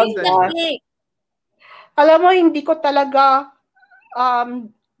Linda? What's a Linda Linda? cake. Alam mo, hindi ko talaga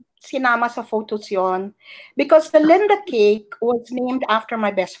sinama sa photos yon because the Linda cake was named after my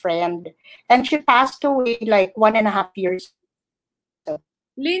best friend and she passed away like 1.5 years ago.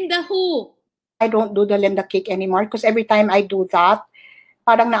 Linda who? I don't do the Linda cake anymore because every time I do that,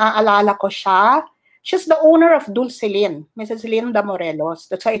 parang naaalala ko siya. She's the owner of Dulcelin, Mrs. Linda Morelos.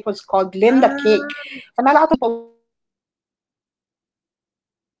 That's why it was called Linda Cake. And a lot of people,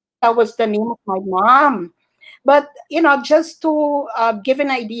 that was the name of my mom. But, you know, just to give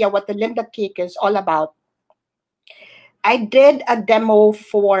an idea what the Linda Cake is all about, I did a demo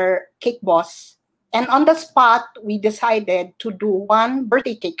for Cake Boss. And on the spot, we decided to do one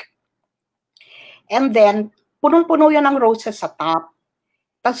birthday cake. And then, punong-puno yun ng roses sa top.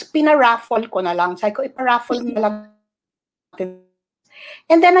 Tapos pinaraffle ko na lang. Sabi ko, iparaffle na lang natin.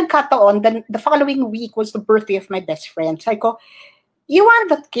 And then nagkataon, the following week was the birthday of my best friend. Sabi ko, you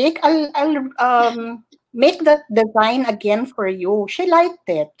want that cake? I'll make that design again for you. She liked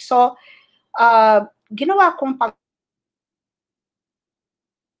it. So, ginawa kong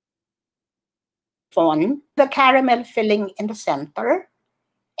the caramel filling in the center,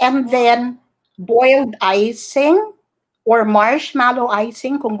 and then boiled icing or marshmallow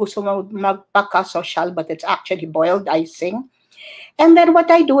icing kung gusto mo magpaka-social, but it's actually boiled icing. And then what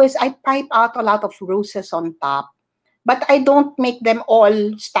I do is I pipe out a lot of roses on top, but I don't make them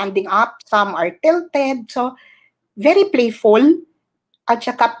all standing up. Some are tilted, so very playful, at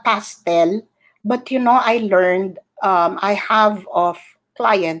saka pastel. But you know, I learned, I have a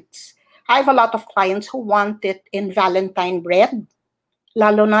lot of clients who want it in Valentine red,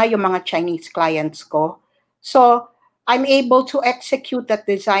 lalo na yung mga Chinese clients ko. So I'm able to execute that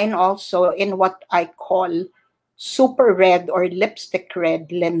design also in what I call super red or lipstick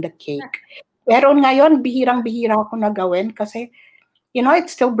red Linda cake. Pero ngayon, bihirang-bihira ako na gawin kasi, you know, it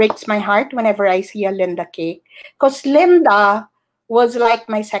still breaks my heart whenever I see a Linda cake. Because Linda was like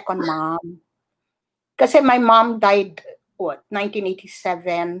my second mom. Kasi my mom died,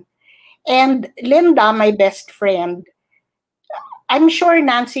 1987. And Linda, my best friend, I'm sure,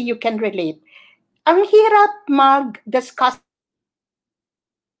 Nancy, you can relate. Ang hirap mag-discuss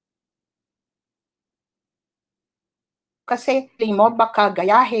kasi mo baka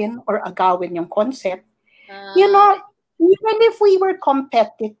gayahin or agawin yung concept. You know, even if we were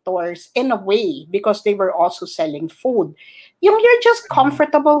competitors in a way because they were also selling food, you're just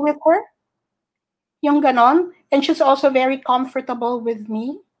comfortable with her. Yung ganon. And she's also very comfortable with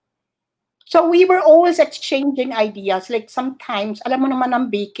me. So we were always exchanging ideas. Like sometimes, alam mo naman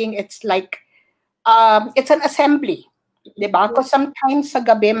ang baking, it's like, it's an assembly. Diba? Because sometimes sa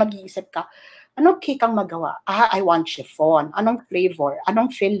gabi mag-iisip ka, anong cake ang magawa? I want chiffon. Anong flavor?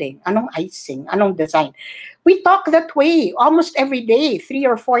 Anong filling? Anong icing? Anong design? We talk that way almost every day. 3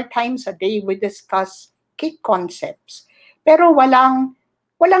 or 4 times a day, we discuss cake concepts. Pero walang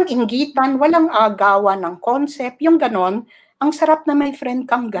inggitan, walang agawan ng concept. Yung ganon, ang sarap na may friend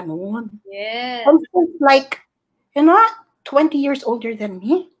kang ganon. Yes. And she's like, 20 years older than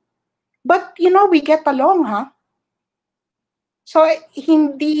me. But, we get along, huh? So,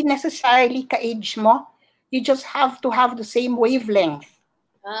 hindi necessarily ka-age mo. You just have to have the same wavelength.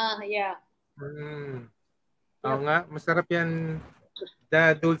 Yeah. Oo nga, masarap yan.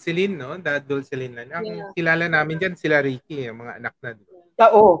 The Dulcelin, no? The Dulcelin lang. Ang kilala namin dyan, sila Ricky, yung mga anak na.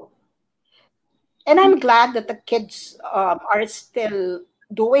 Oo. And I'm glad that the kids are still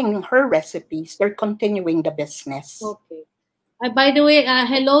doing her recipes. They're continuing the business. Okay. By the way,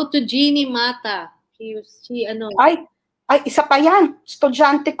 hello to Jeannie Mata. She Ay, isa pa yan.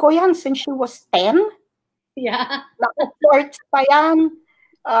 Estudyante ko yan since she was 10. Yeah. Naka-flirts pa yan.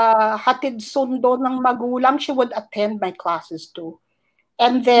 Hatid sundo ng magulang. She would attend my classes too.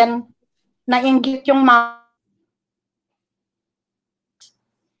 And then, nainggit yung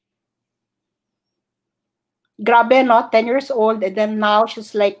grabe, no? 10 years old. And then now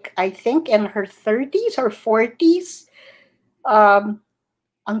she's like, I think in her 30s or 40s.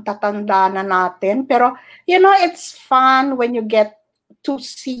 Ang tatanda na natin. Pero, it's fun when you get to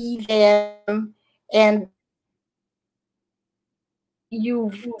see them and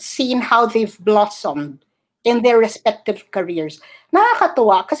you've seen how they've blossomed in their respective careers.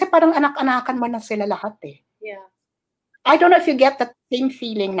 Nakakatuwa kasi parang anak-anakan mo na sila lahat eh. Yeah. I don't know if you get that same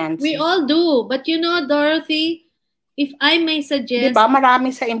feeling, Nancy. We all do. But Dorothy, if I may suggest, Diba,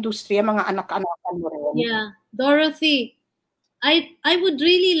 marami sa industriya, mga anak-anakan mo rin. yeah, Dorothy, I would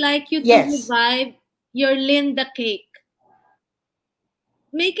really like you to Yes. revive your Linda cake.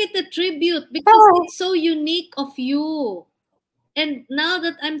 Make it a tribute because it's so unique of you. And now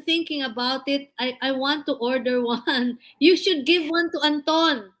that I'm thinking about it, I want to order one. You should give one to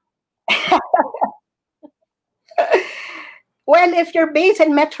Anton. Well, if you're based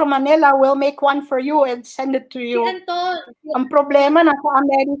in Metro Manila, we'll make one for you and send it to you. Si Anton. Ang problema, nasa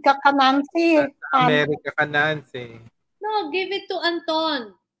Amerika ka, Nancy. Amerika ka, Nancy. No, give it to Anton.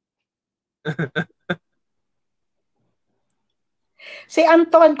 Si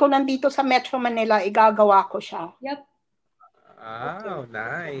Anton, kung nandito sa Metro Manila, igagawa ko siya. Yep. Wow,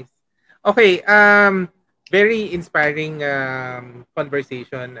 nice. Okay, very inspiring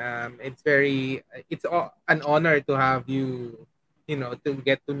conversation. It's an honor to have you, to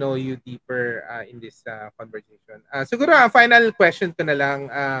get to know you deeper in this conversation. Siguro, final question ko na lang.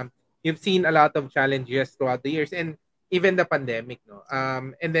 You've seen a lot of challenges throughout the years and even the pandemic, no?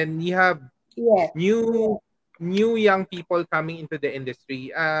 And then you have new young people coming into the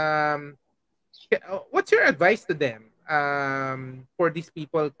industry. What's your advice to them? For these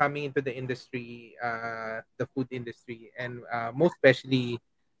people coming into the industry, the food industry, and most especially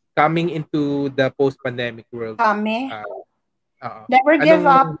coming into the post-pandemic world? Never give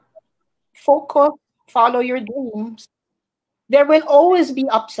up. Focus. Follow your dreams. There will always be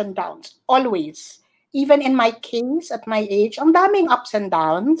ups and downs. Always. Even in my case, at my age, ang daming ups and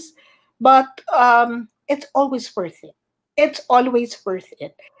downs. But it's always worth it. It's always worth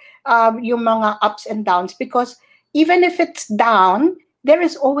it. Yung mga ups and downs, because even if it's down, there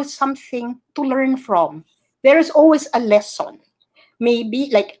is always something to learn from. There is always a lesson. Maybe,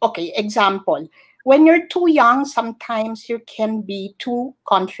 like, okay, example, when you're too young, sometimes you can be too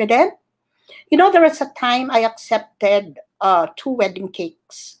confident. There was a time I accepted 2 wedding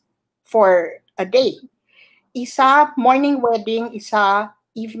cakes for a day. Isa morning wedding, isa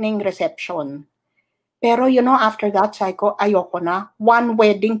evening reception. Pero, after that, sabi ko, ayoko na. 1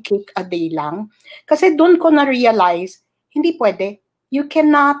 wedding cake a day lang. Kasi doon ko na-realize, hindi pwede. You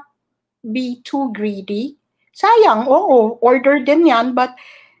cannot be too greedy. Sayang, oo, order din yan. But,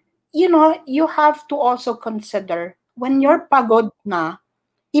 you have to also consider, when you're pagod na,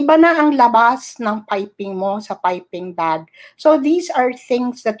 iba na ang labas ng piping mo sa piping bag. So, these are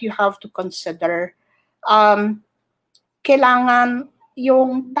things that you have to consider. Kailangan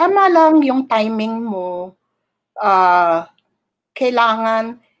yung tama lang yung timing mo,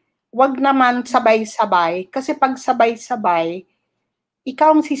 kailangan wag naman sabay-sabay, kasi pag sabay-sabay,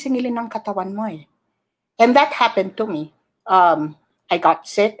 ikaw ang sisingilin ng katawan mo eh. And that happened to me. I got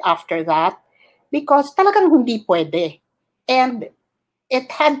sick after that because talagang hindi pwede. And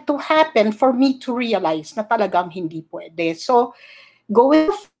it had to happen for me to realize na talagang hindi pwede. So,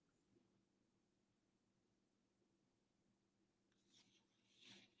 going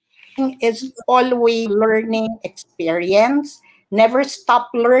is always learning experience. Never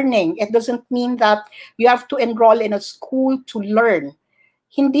stop learning. It doesn't mean that you have to enroll in a school to learn.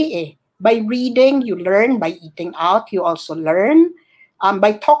 Hindi eh. By reading, you learn. By eating out, you also learn.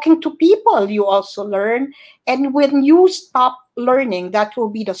 By talking to people, you also learn. And when you stop learning, that will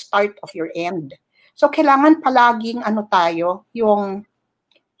be the start of your end. So kailangan palaging tayo, yung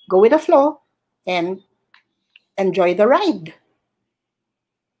go with the flow and enjoy the ride.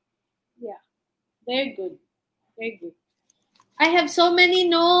 Very good. Very good. I have so many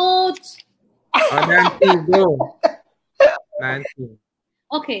notes. Nancy, go. Nancy.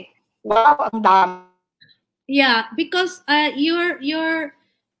 Okay. Wow, ang dami. Yeah, because your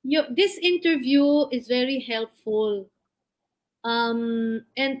this interview is very helpful. And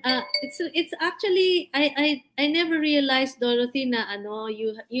it's actually I never realized, Dorothy, na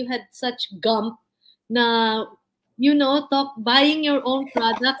you had such gump na buying your own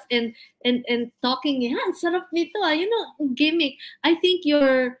products and talking, sarap nito, gimmick. I think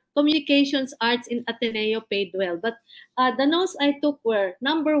your communications arts in Ateneo paid well, but the notes I took were,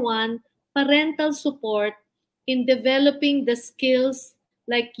 number 1, parental support in developing the skills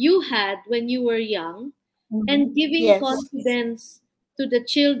like you had when you were young, and giving confidence to the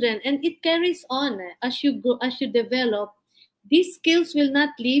children, and it carries on as you grow, as you develop. These skills will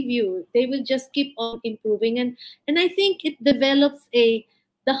not leave you. They will just keep on improving. And I think it develops the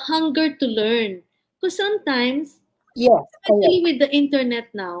hunger to learn. Because sometimes, especially with the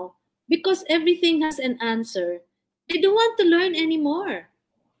internet now, because everything has an answer, they don't want to learn anymore.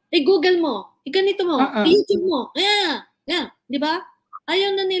 Google mo, ganito mo, YouTube mo, di ba?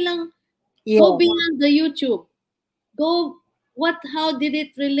 Ayaw na nilang go beyond the YouTube. Go, how did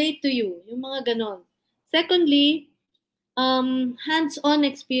it relate to you? Yung mga ganon. Secondly, hands-on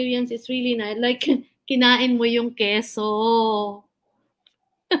experience is really nice. Like, kinain mo yung keso.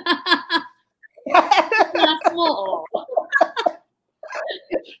 Ako,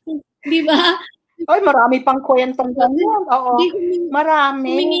 di ba? Ay, marami pang kwentong ganyan. Oo,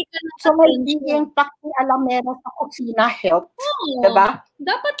 marami. So, may being pakialamera sa kusina helps. Oo, diba?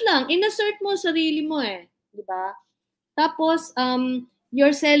 Dapat lang. In-assert mo sarili mo eh. Di ba? Tapos,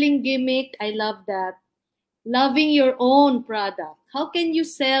 your selling gimmick, I love that. Loving your own product. How can you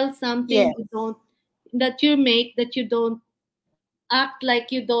sell something that you make that you don't act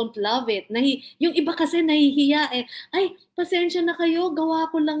like you don't love it? Yung iba kasi nahihiya eh. Ay, pasensya na kayo, gawa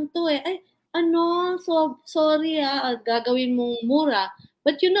ko lang to eh. Ay, so sorry gagawin mong mura.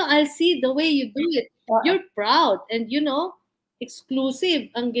 But I'll see the way you do it. You're proud and exclusive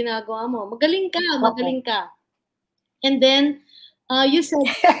ang ginagawa mo. Magaling ka. And then, you said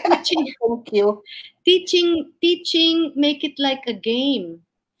teaching, thank you. Teaching, make it like a game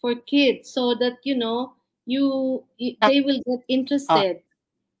for kids so that they will get interested.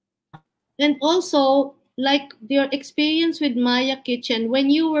 And also, like your experience with Maya Kitchen,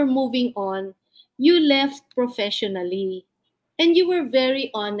 when you were moving on, you left professionally. And you were very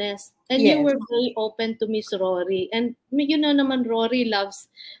honest. And you were very open to Miss Rory. And naman Rory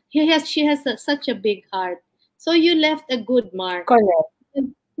she has such a big heart. So you left a good mark. Correct.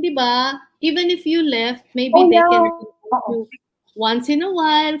 Diba? Even if you left, maybe they can invite you once in a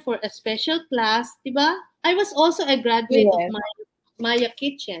while for a special class. Diba? I was also a graduate of Maya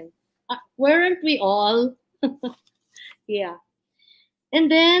Kitchen. Weren't we all? Yeah. And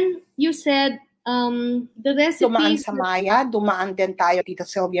then you said the recipes. Dumaan sa Maya, dumaan din tayo dito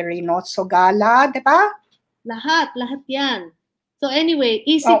Sylvia Reynoso Gala, di ba? Lahat yan. So anyway,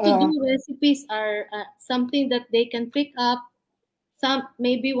 easy to do recipes are something that they can pick up. Some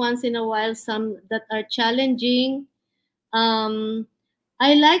maybe once in a while, some that are challenging. I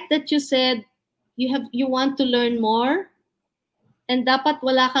like that you said you want to learn more, and dapat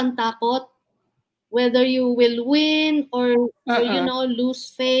wala kang takot whether you will win or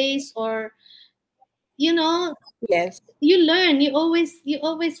lose face or yes, you learn. You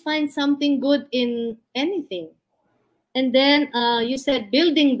always find something good in anything. And then you said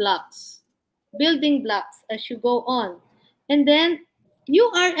building blocks as you go on, and then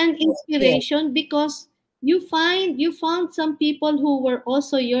you are an inspiration because you found some people who were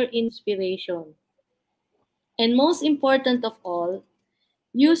also your inspiration. And most important of all,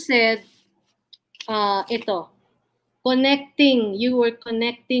 you said you were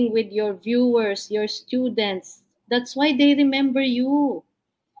connecting with your viewers, your students. That's why they remember you.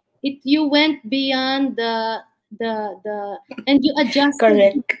 You went beyond and you adjusted.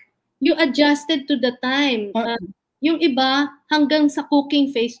 Correct. You adjusted to the time. Yung iba, hanggang sa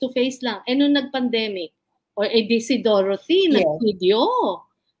cooking face-to-face lang. Nung nag-pandemic, or si Dorothy, nag-video.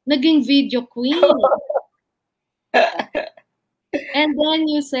 Naging video queen. And then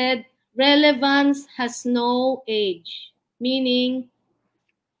you said, relevance has no age. Meaning,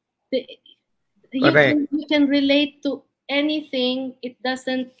 you can relate to anything. It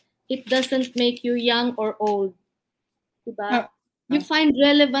doesn't make you young or old. Diba? You find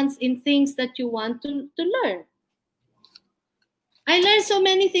relevance in things that you want to learn. I learned so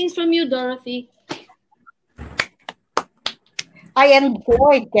many things from you, Dorothy. I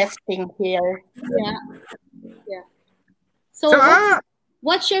enjoy guesting here. Yeah. So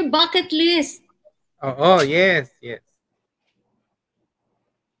what's your bucket list? Oh, yes.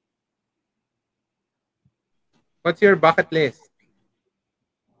 What's your bucket list?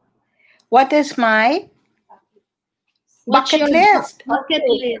 What is my bucket list? Bucket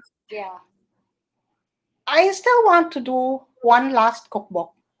list. Yeah. I still want to do one last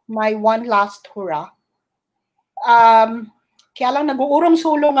cookbook. My one last hurrah. Kaya lang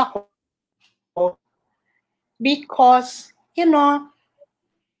nag-uurong-sulong ako because,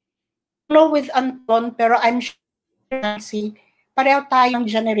 with Anton, pero I'm sure Nancy, pareho tayong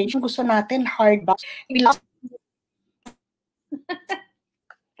generation, gusto natin hardbacks.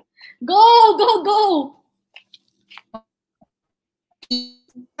 Go!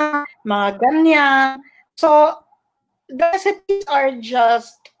 Mga ganyan. So, the recipes are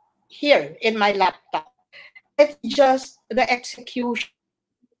just here in my laptop. It's just the execution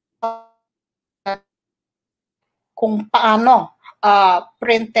kung paano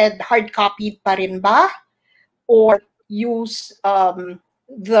printed, hard copied pa rin ba? Or use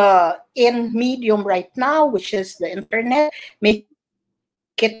the in medium right now, which is the internet, make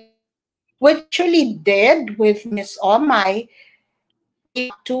it, which actually did with Miss Omai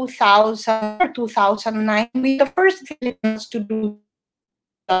 2000 or 2009. We the first Filipinos to do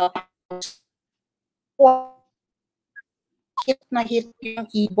the na hit yung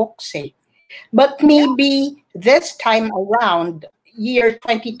e-books eh. But maybe this time around, year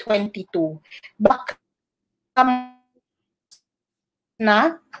 2022, baka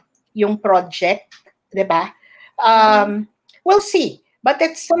na yung project, di ba? We'll see. But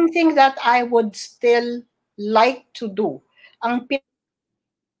it's something that I would still like to do. And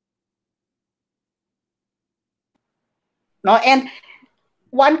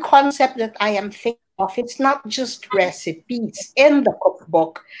one concept that I am thinking of, it's not just recipes in the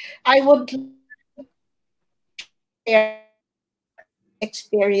cookbook. I would share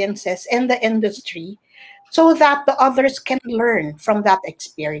experiences in the industry so that the others can learn from that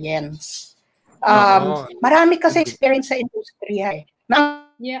experience. Marami kasi experience sa industriya eh.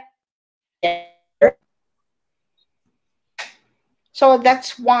 Yeah. So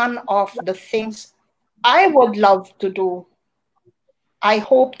that's one of the things I would love to do. I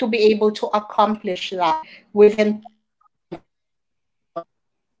hope to be able to accomplish that within.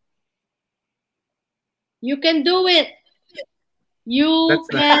 You can do it. You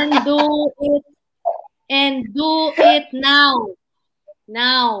can do it, and do it now.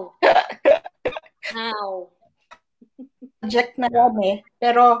 Now. Project na yan eh.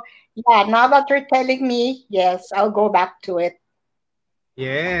 Pero yeah, now that you're telling me, yes, I'll go back to it.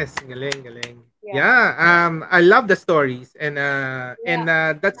 Yes, galing. Yeah, I love the stories, and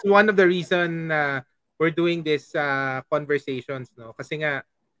that's one of the reason we're doing this conversations, no? Kasi nga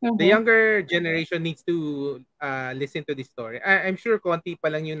the younger generation needs to listen to this story. I'm sure konti pa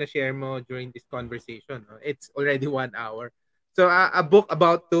lang yung na-share mo during this conversation, no? It's already 1 hour. So a book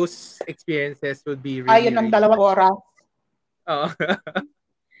about those experiences would be really. Ayun ang 2 oras. Oh.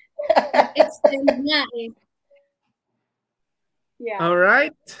 Extend nga eh. Yeah. All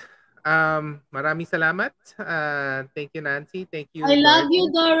right. Maraming salamat. Thank you, Nancy. Thank you. I love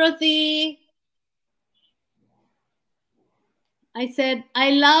you, Dorothy. I said,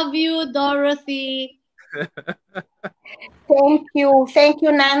 I love you, Dorothy. Thank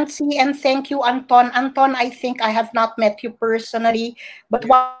you, Nancy, and thank you, Anton. Anton, I think I have not met you personally, but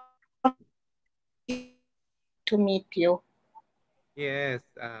want to meet you. Yes,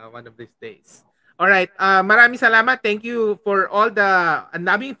 one of these days. All right. Maraming salamat. Thank you for all the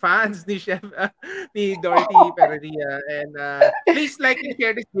daming fans ni Chef ni Dorothy Ferreria. And please like and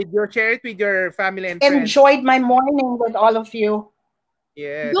share this video. Share it with your family and friends. Enjoyed my morning with all of you.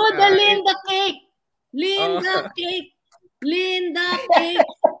 Yes. Do the Linda cake. Linda cake. Linda cake.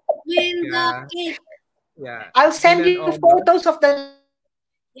 Linda cake. Yeah. I'll send you photos of the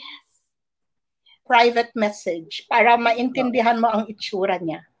private message para maintindihan mo ang itsura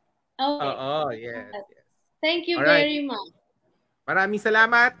niya. Okay. Yes. Thank you very much. Maraming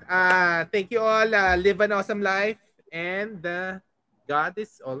salamat. Thank you all. Live an awesome life, and God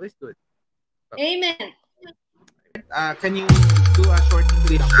is always good. Amen. Can you do a short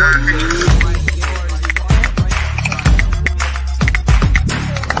clip?